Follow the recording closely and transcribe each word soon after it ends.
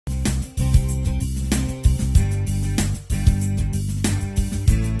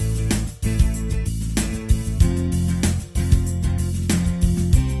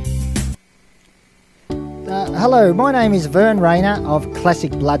Hello, my name is Vern Rayner of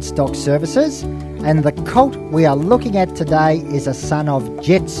Classic Bloodstock Services, and the colt we are looking at today is a son of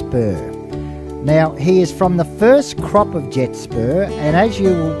Jet Spur. Now, he is from the first crop of Jet Spur, and as you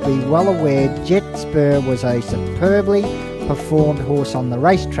will be well aware, Jet Spur was a superbly performed horse on the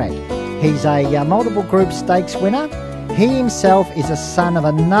racetrack. He's a multiple group stakes winner. He himself is a son of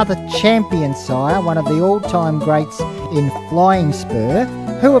another champion sire, one of the all-time greats in Flying Spur,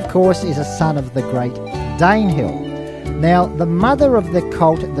 who of course is a son of the great Danehill. Now, the mother of the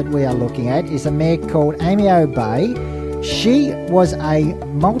colt that we are looking at is a mare called Amio Bay. She was a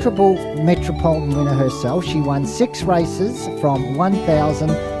multiple metropolitan winner herself. She won 6 races from 1,000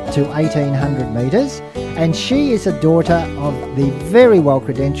 to 1,800 metres, and she is a daughter of the very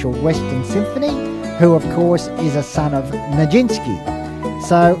well-credentialed Western Symphony, who of course is a son of Nijinsky.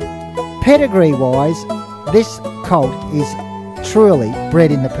 So, pedigree-wise, this colt is truly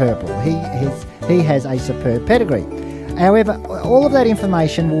bred in the purple. He has a superb pedigree. However, all of that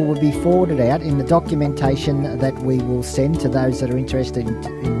information will be forwarded out in the documentation that we will send to those that are interested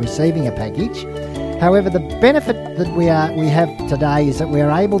in receiving a package. However, the benefit that we have today is that we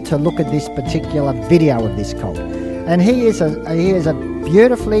are able to look at this particular video of this colt, and he is a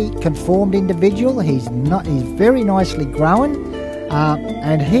beautifully conformed individual. He's very nicely grown,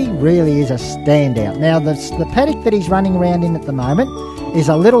 and he really is a standout. Now, the paddock that he's running around in at the moment is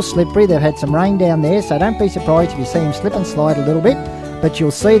a little slippery. They've had some rain down there, so don't be surprised if you see him slip and slide a little bit. But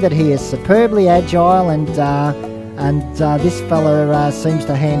you'll see that he is superbly agile, and this fella seems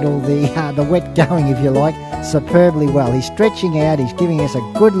to handle the wet going, if you like, superbly well. He's stretching out. He's giving us a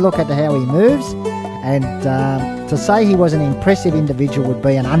good look at how he moves, and to say he was an impressive individual would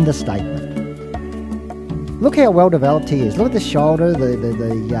be an understatement. Look how well developed he is. Look at the shoulder,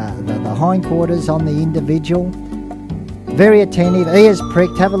 the hindquarters on the individual. Very attentive, ears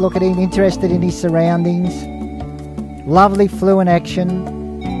pricked, have a look at him, interested in his surroundings. Lovely fluent action.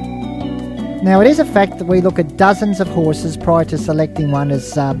 Now, it is a fact that we look at dozens of horses prior to selecting one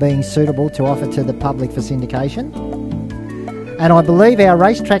as being suitable to offer to the public for syndication. And I believe our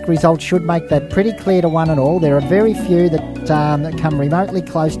racetrack results should make that pretty clear to one and all. There are very few that come remotely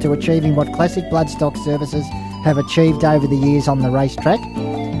close to achieving what Classic Bloodstock Services have achieved over the years on the racetrack.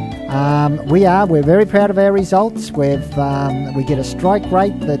 We're very proud of our results. We get a strike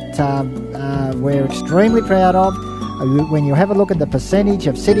rate that we're extremely proud of. When you have a look at the percentage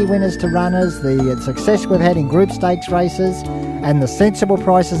of city winners to runners, the success we've had in group stakes races, and the sensible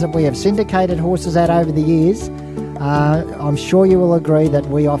prices that we have syndicated horses at over the years, I'm sure you will agree that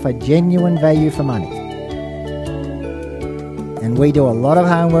we offer genuine value for money. And we do a lot of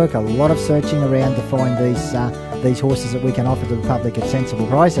homework, a lot of searching around to find these horses that we can offer to the public at sensible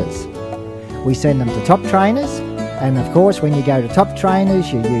prices. We send them to top trainers, and of course when you go to top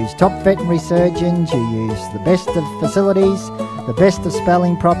trainers, you use top veterinary surgeons, you use the best of facilities, the best of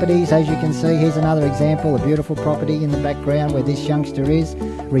spelling properties. As you can see, here's another example, a beautiful property in the background where this youngster is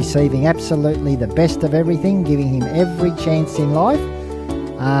receiving absolutely the best of everything, giving him every chance in life.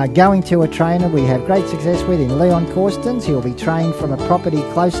 Going to a trainer we have great success with in Leon Corstens. He'll be trained from a property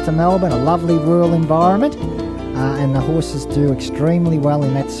close to Melbourne, a lovely rural environment, and the horses do extremely well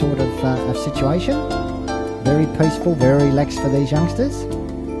in that sort of situation. Very peaceful, very relaxed for these youngsters.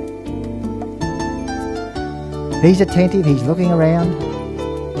 He's attentive, he's looking around.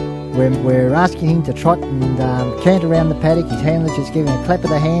 We're asking him to trot and cant around the paddock. His handler's just giving a clap of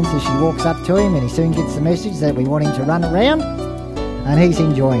the hands as she walks up to him, and he soon gets the message that we want him to run around, and he's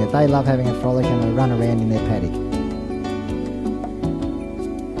enjoying it. They love having a frolic and a run around in their paddock.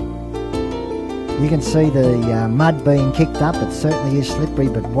 You can see the mud being kicked up. It certainly is slippery,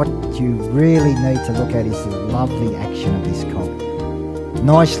 but what you really need to look at is the lovely action of this colt.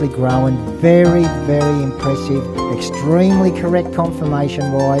 Nicely grown, very, very impressive, extremely correct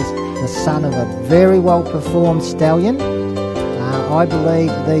conformation-wise, the son of a very well-performed stallion. I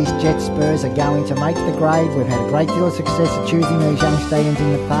believe these Jet Spurs are going to make the grade. We've had a great deal of success at choosing these young stallions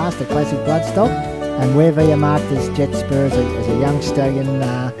in the past, the Classic Bloodstock, and we've earmarked this Jet Spur as a young stallion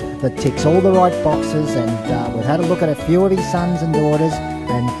that ticks all the right boxes, and we've had a look at a few of his sons and daughters,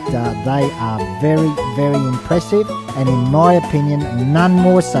 and they are very, very impressive, and in my opinion, none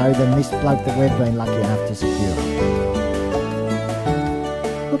more so than this bloke that we've been lucky enough to secure.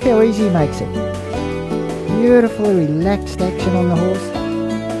 Look how easy he makes it. Beautifully relaxed action on the horse.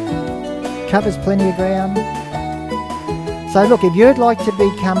 Covers plenty of ground. So look, if you'd like to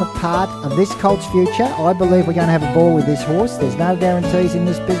become a part of this colt's future, I believe we're going to have a ball with this horse. There's no guarantees in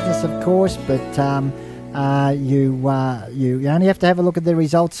this business, of course, but You only have to have a look at the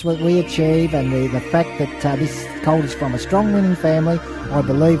results that we achieve and the fact that this colt is from a strong winning family. I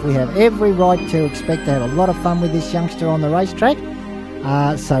believe we have every right to expect to have a lot of fun with this youngster on the racetrack.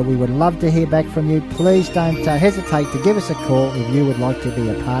 So we would love to hear back from you. Please don't hesitate to give us a call if you would like to be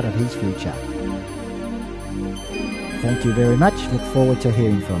a part of his future. Thank you very much. Look forward to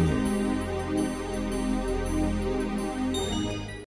hearing from you.